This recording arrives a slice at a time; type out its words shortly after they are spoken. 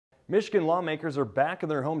Michigan lawmakers are back in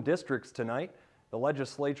their home districts tonight. The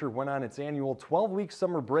legislature went on its annual 12-week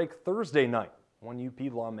summer break Thursday night. One UP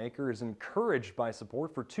lawmaker is encouraged by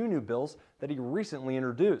support for two new bills that he recently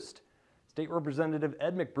introduced. State Representative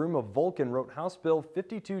Ed McBroom of Vulcan wrote House Bill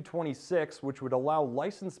 5226, which would allow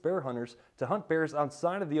licensed bear hunters to hunt bears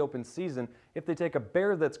outside of the open season if they take a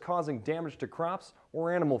bear that's causing damage to crops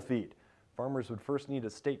or animal feed. Farmers would first need a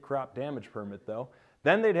state crop damage permit, though.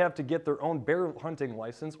 Then they'd have to get their own bear hunting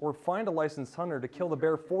license or find a licensed hunter to kill the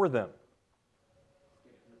bear for them.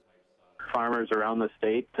 Farmers around the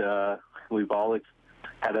state, we've all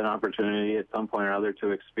had an opportunity at some point or other to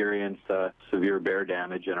experience severe bear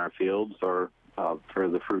damage in our fields or for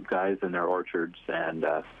the fruit guys in their orchards, and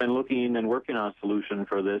been looking and working on a solution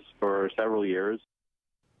for this for several years.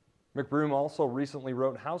 McBroom also recently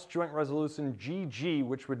wrote House Joint Resolution GG,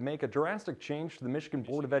 which would make a drastic change to the Michigan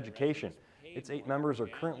Board of Education. Its 8 members are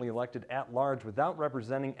currently elected at large without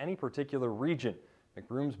representing any particular region.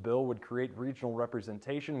 McBroom's bill would create regional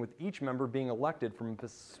representation, with each member being elected from a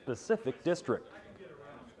specific district.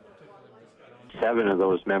 7 of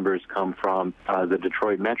those members come from the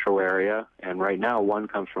Detroit metro area, and right now 1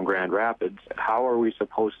 comes from Grand Rapids. How are we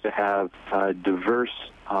supposed to have a diverse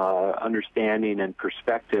understanding and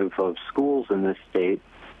perspective of schools in this state,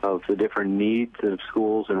 of the different needs of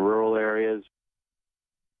schools in rural areas?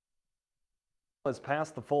 Has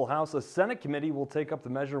passed the full House. A Senate committee will take up the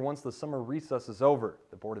measure once the summer recess is over.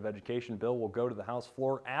 The Board of Education bill will go to the House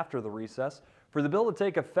floor after the recess. For the bill to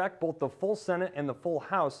take effect, both the full Senate and the full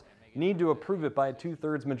House need to approve it by a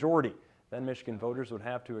 2/3 majority. Then Michigan voters would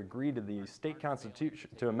have to agree to the state constitution,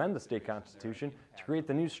 to amend the state constitution to create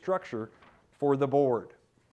the new structure for the board.